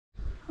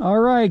All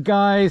right,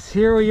 guys,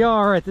 here we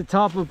are at the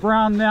top of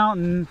Brown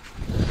Mountain.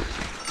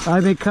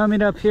 I've been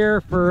coming up here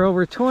for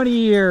over 20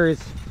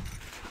 years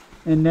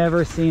and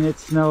never seen it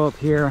snow up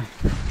here.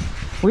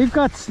 We've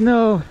got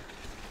snow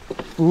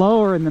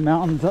lower in the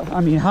mountains,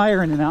 I mean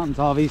higher in the mountains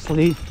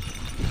obviously,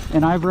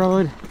 and I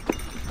rode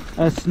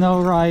a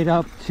snow ride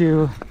up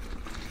to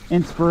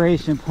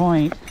Inspiration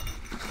Point,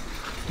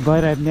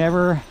 but I've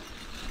never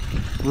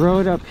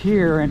rode up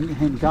here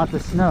and got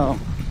the snow.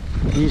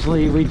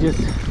 Usually we just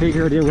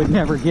figured it would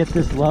never get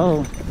this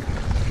low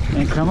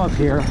and come up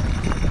here.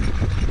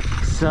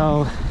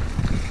 So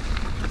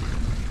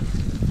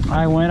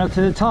I went up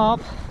to the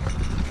top,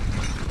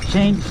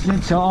 changed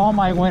into all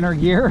my winter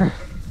gear,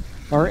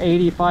 or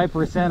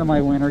 85% of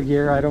my winter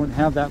gear. I don't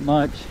have that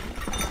much.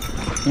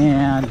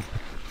 And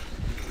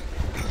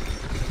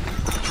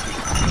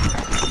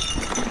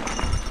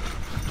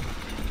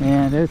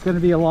there's going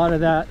to be a lot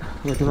of that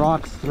with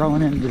rocks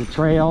thrown into the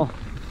trail.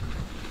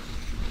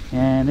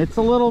 And it's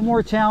a little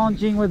more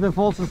challenging with the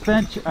full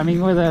suspension, I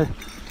mean with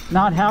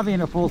not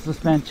having a full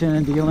suspension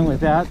and dealing with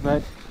that,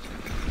 but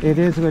it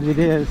is what it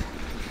is.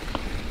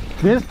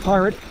 This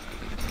part,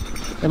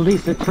 at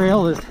least the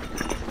trail is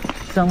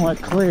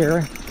somewhat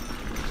clear,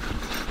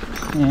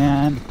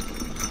 and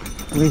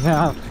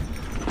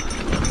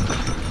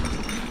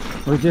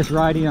we're just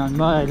riding on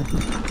mud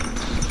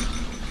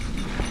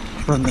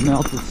from the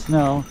melted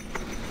snow.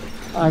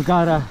 I've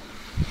got a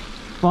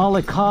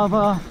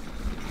balaclava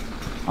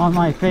on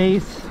my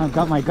face. I've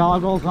got my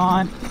goggles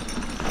on.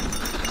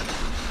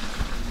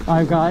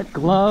 I've got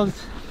gloves.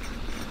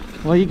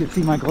 Well, you can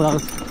see my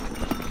gloves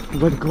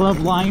with glove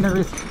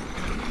liners,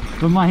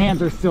 but my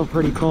hands are still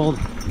pretty cold.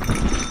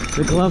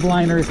 The glove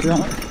liners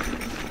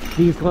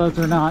these gloves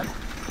are not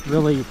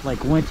really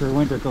like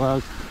winter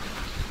gloves.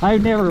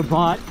 I've never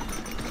bought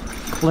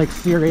like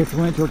serious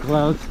winter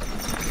gloves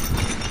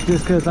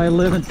just because I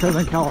live in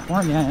Southern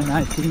California and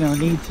I see no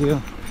need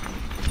to.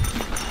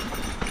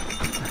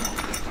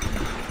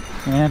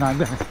 And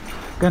I'm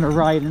gonna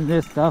ride in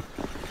this stuff,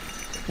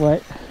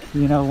 once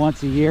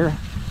a year,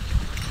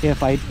 if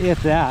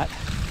that.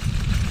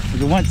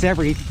 Once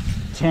every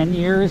 10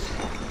 years.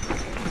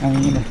 I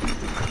mean,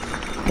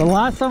 the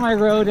last time I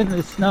rode in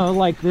the snow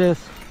like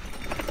this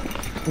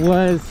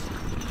was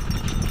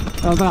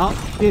about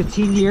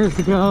 15 years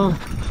ago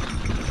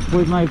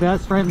with my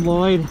best friend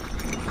Lloyd,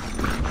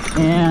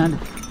 and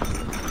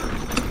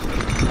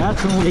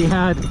that's when we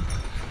had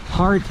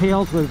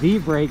hardtails with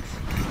V-brakes.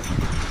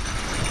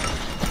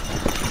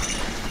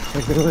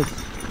 It was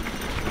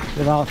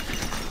about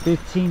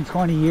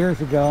 15-20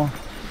 years ago.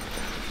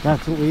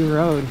 That's what we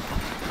rode.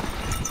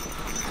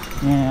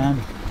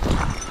 And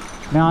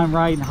now I'm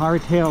riding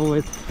hardtail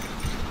with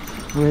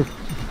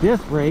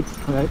disc brakes,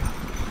 but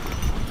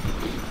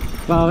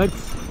well, it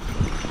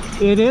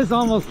is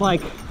almost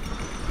like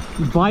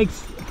bike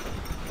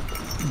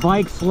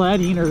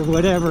sledding or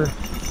whatever.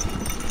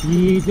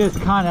 You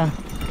just kind of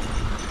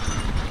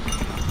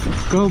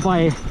go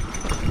by,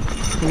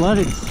 let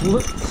it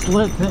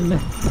slip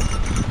and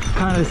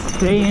kind of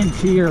stay in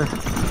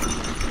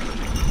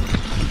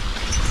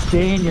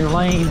your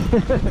lane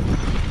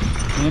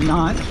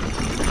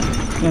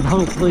and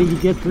hopefully you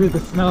get through the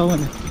snow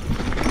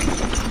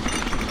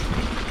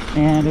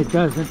and it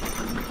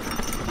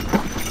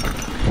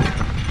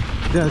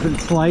doesn't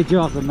slide you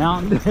off the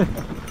mountain.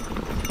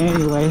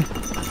 Anyway,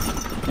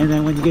 and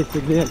then when you get to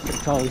this,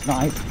 it's always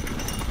nice.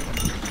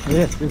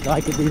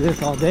 I could do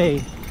this all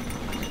day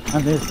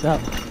on this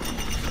stuff.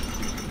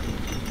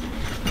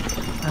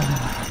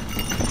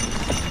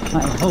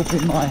 I'm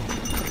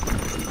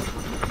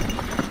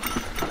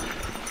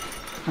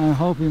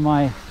hoping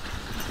my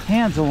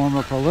hands will warm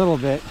up a little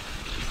bit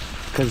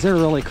because they're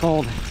really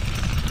cold.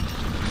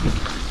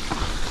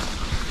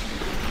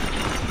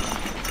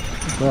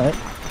 But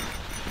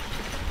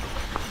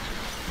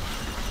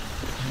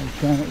I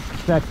can't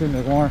expect them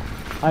to warm.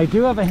 I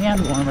do have a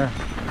hand warmer.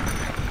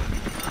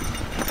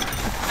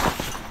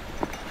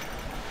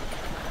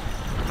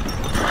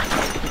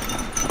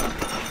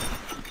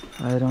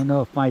 I don't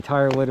know if my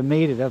tire would have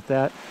made it up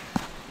that.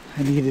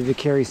 I needed to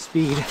carry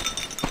speed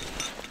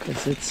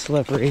because it's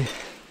slippery.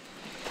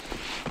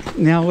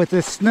 Now with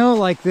the snow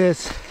like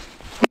this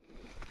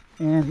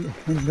and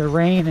the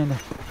rain and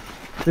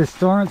the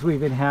storms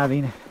we've been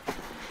having,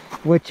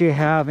 what you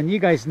have, and you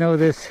guys know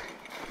this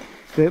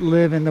that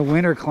live in the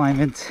winter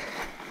climates,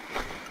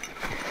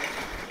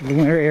 the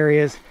winter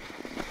areas,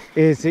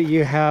 is that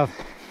you have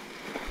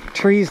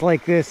trees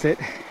like this that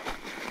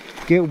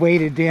get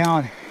weighted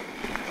down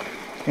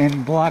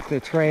and block the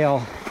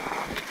trail.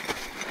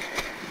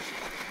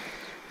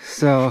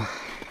 So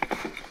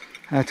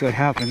that's what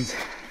happens.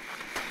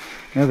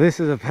 Now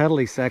this is a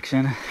pedally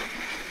section.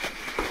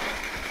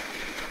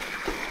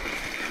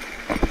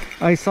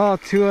 I saw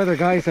two other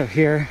guys up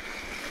here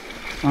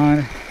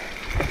on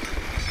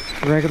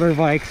regular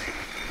bikes.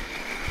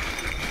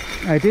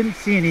 I didn't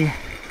see any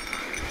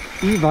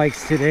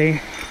e-bikes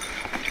today.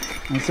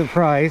 I'm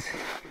surprised.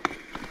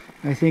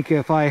 I think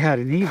if I had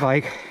an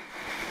e-bike,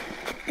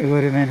 it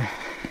would have been,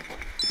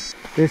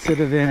 this would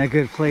have been a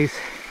good place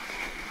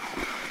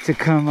to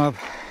come up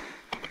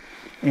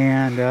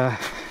and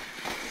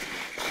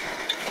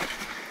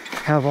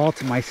have all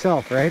to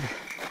myself, right?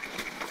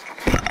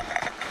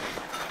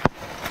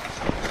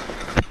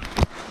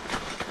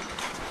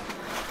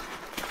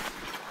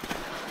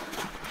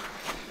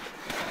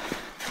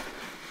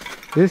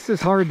 This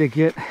is hard to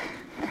get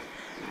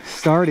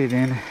started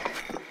in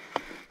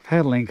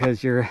pedaling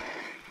because you're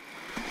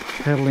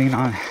pedaling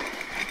on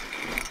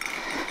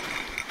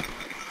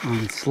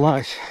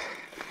slush.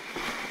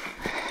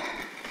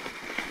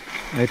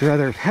 I'd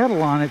rather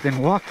pedal on it than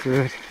walk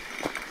through it,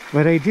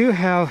 but I do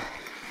have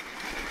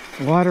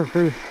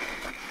waterproof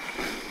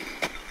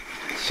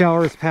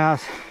showers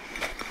pass,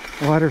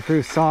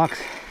 waterproof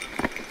socks.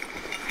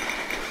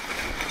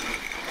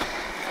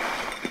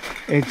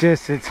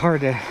 It's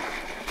hard to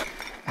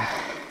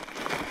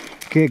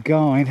get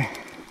going,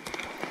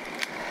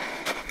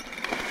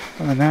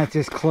 and that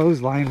just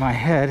clotheslined my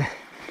head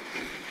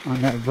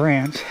on that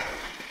branch.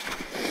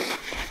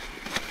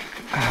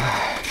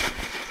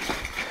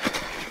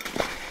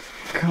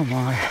 Come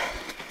on.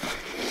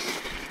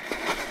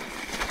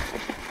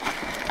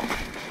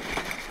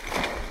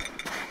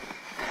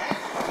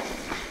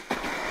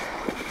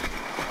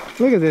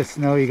 Look at this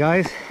snow, you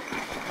guys.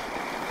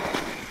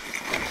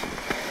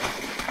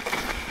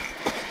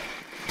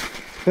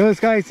 Those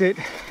guys that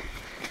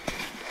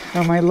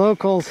are my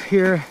locals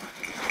here,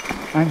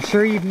 I'm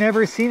sure you've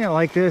never seen it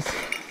like this.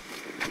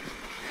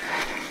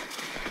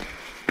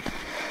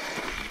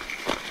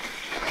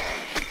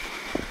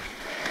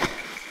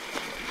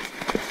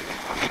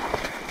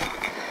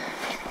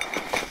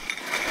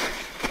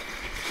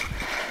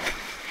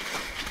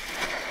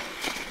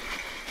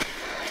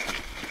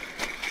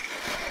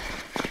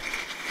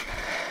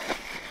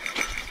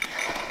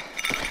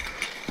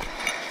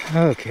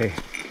 Okay,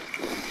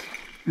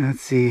 let's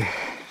see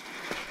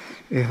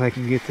if I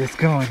can get this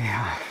going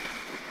now.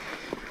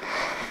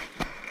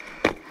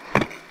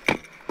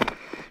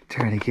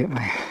 Trying to get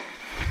my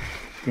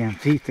damn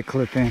feet to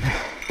clip in.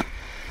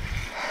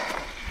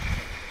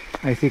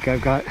 I think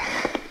I've got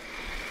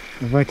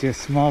a bunch of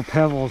small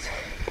pebbles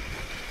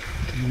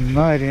and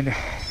mud in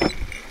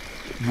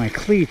my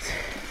cleats.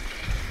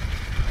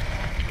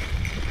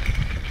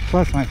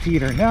 Plus my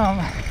feet are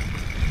numb.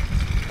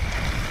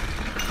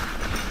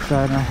 So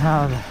I don't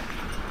have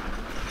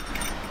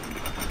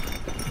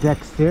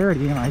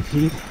dexterity in my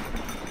feet,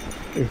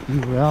 if you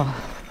will.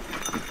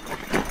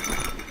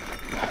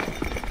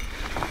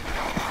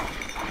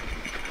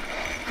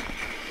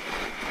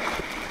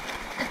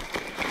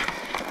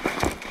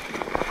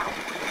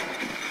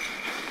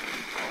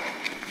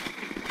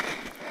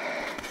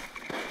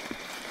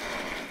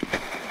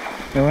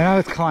 And when I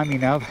was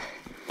climbing up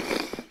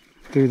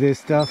through this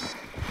stuff,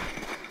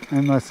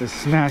 I must have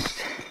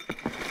smashed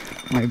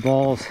my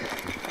balls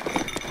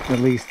at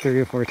least 3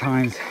 or 4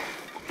 times.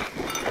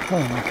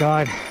 Oh my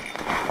God.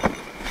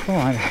 Come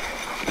on.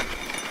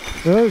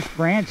 Those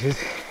branches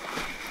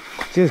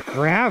just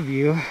grab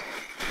you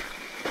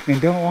and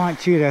don't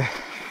want you to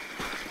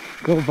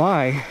go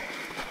by.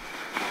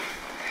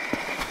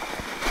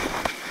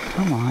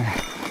 Come on.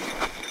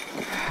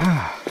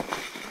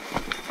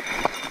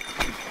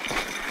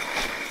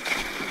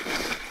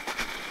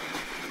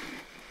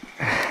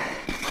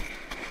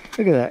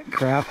 Look at that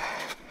crap.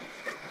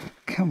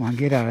 Come on,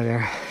 get out of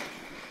there.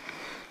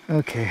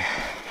 Okay.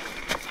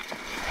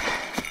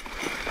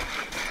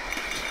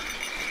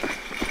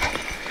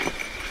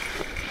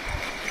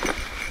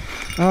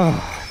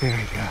 Oh, there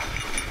we go.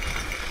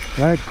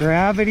 Let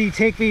gravity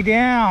take me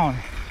down.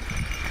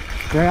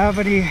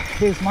 Gravity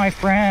is my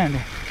friend.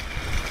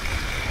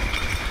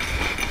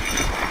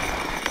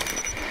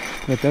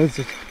 But those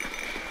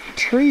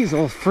trees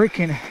will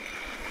freaking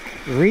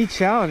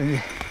reach out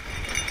and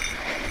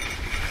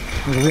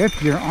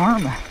rip your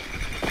arm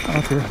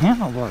off your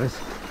handlebars.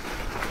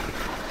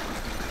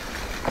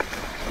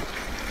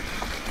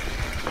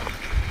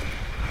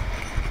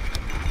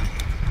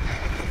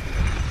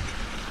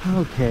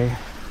 Okay,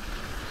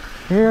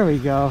 here we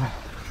go.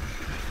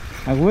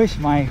 I wish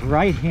my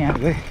right hand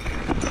would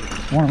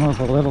warm up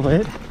a little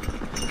bit,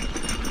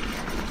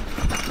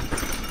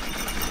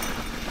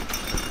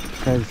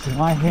 because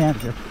my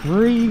hands are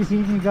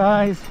freezing, you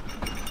guys.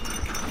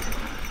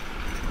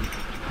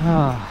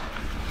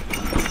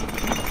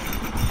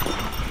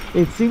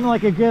 It seemed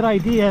like a good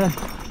idea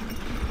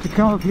to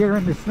come up here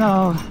in the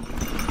snow,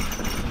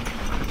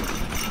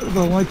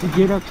 but once you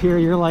get up here,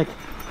 you're like,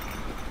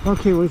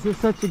 okay, was this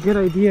such a good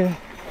idea?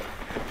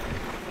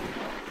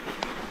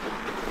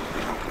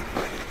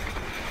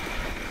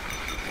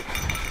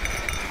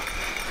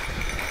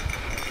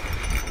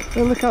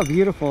 But look how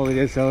beautiful it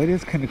is, though. It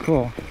is kind of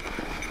cool.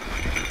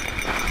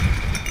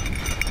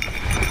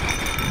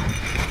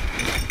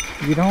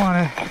 You don't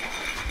want to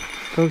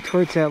go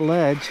towards that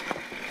ledge.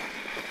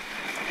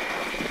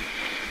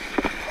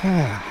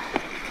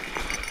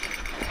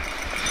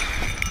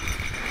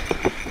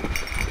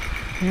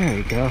 There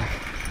we go.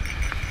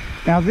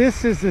 Now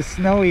this is the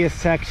snowiest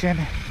section.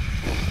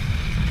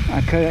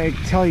 I could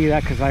tell you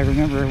that because I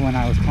remember when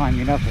I was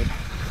climbing up it.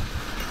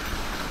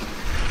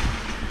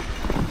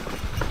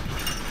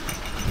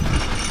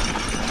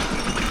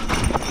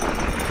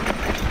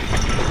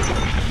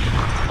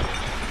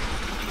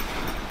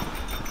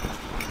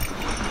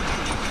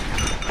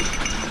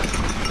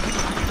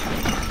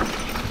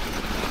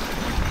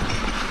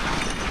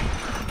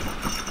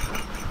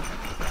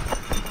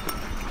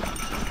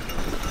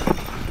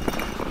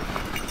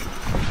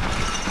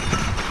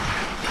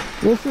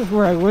 This is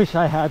where I wish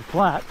I had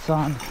flats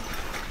on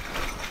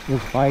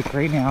this bike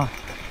right now,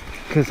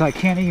 because I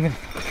can't even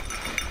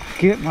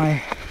get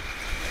my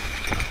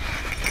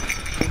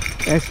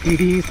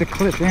SPDs to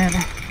clip in,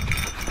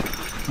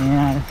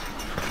 and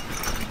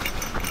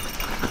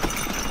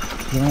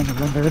then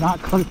when they're not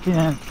clipped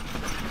in,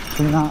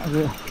 they're not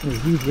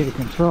as easy to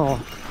control.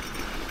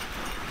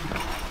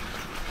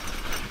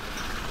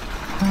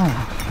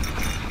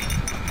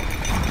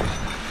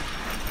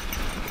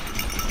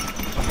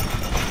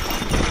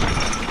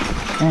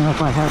 And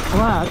if I had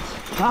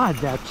flats, God,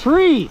 that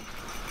tree!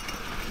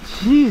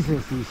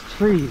 Jesus, these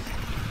trees.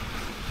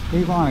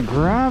 They want to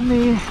grab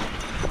me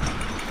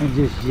and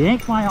just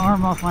yank my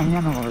arm off my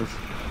handlebars.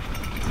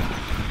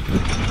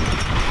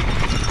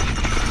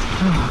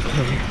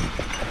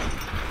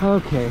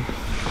 Okay. Okay.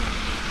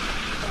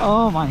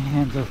 Oh, my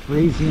hands are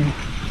freezing.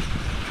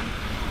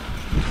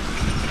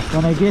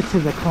 When I get to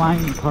the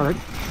climbing part,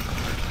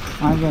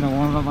 I'm going to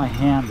warm up my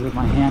hands with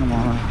my hand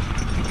warmer.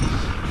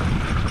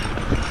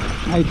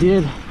 I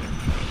do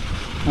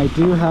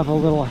have a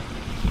little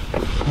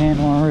hand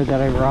warmer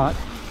that I brought.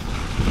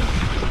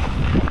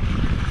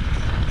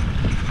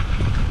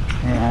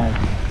 And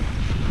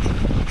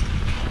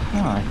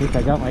oh, I think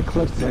I got my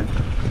clips in.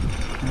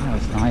 That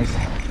was nice.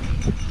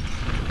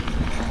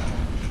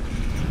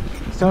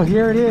 So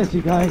here it is,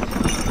 you guys.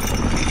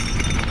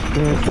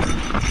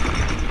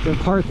 The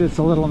part that's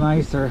a little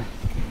nicer.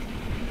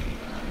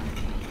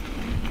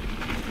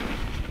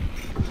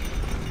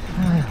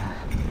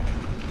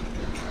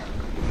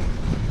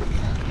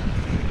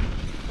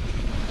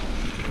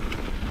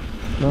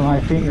 So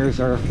my fingers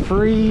are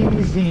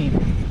freezing.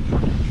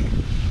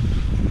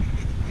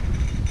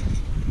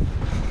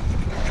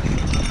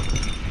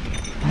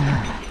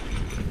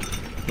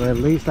 But at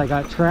least I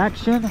got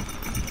traction,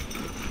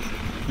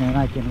 and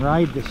I can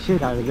ride the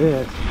shit out of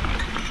this,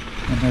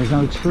 and there's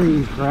no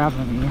trees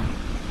grabbing me.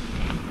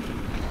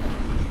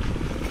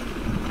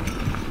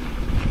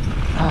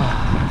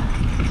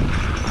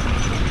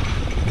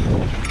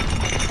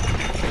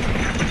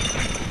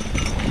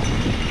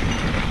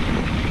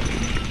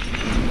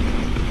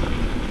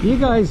 You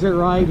guys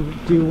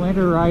that do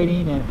winter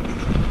riding and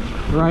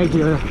ride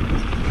your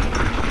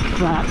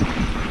flat,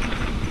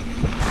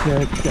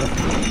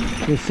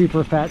 the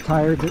super fat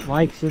tires that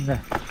likes in the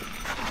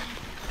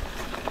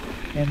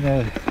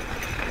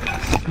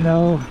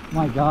snow,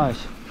 my gosh,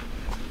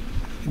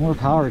 more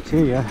power to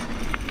you.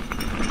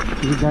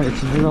 You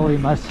guys really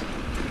must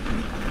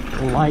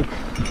like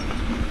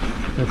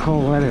the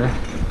cold weather.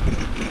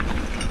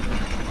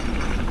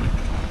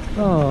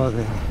 Oh,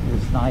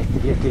 it's nice to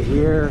get to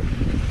here.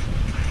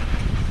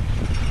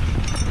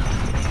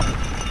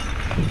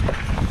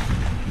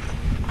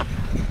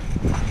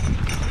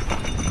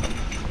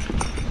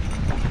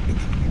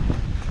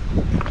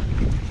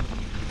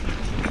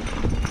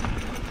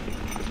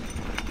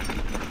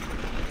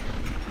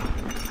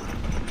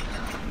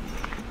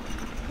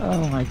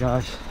 Oh my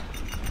gosh.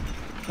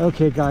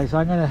 Okay guys,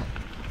 I'm gonna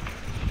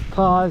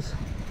pause.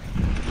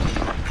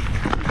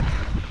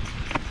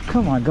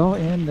 Come on, go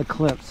in the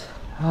clips.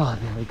 Oh,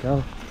 there we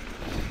go.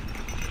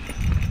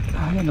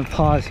 I'm gonna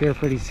pause here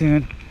pretty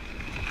soon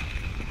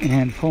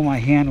and pull my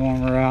hand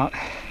warmer out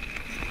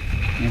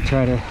and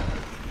try to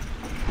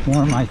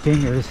warm my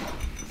fingers,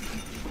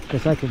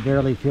 because I can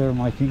barely feel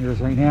my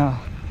fingers right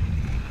now.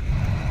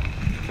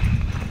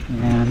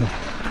 And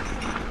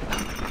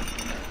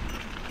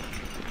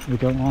we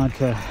don't want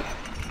to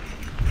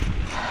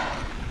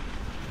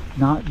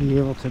not be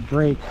able to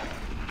brake.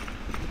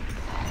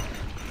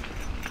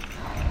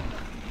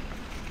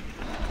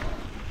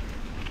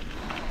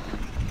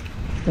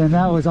 And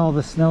that was all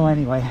the snow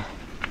anyway.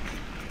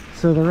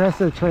 So the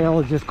rest of the trail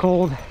is just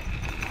cold,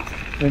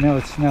 but no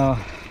snow.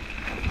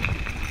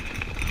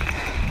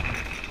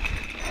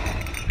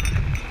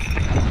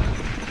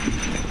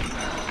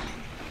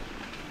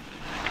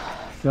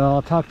 So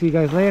I'll talk to you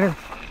guys later.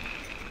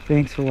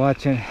 Thanks for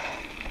watching.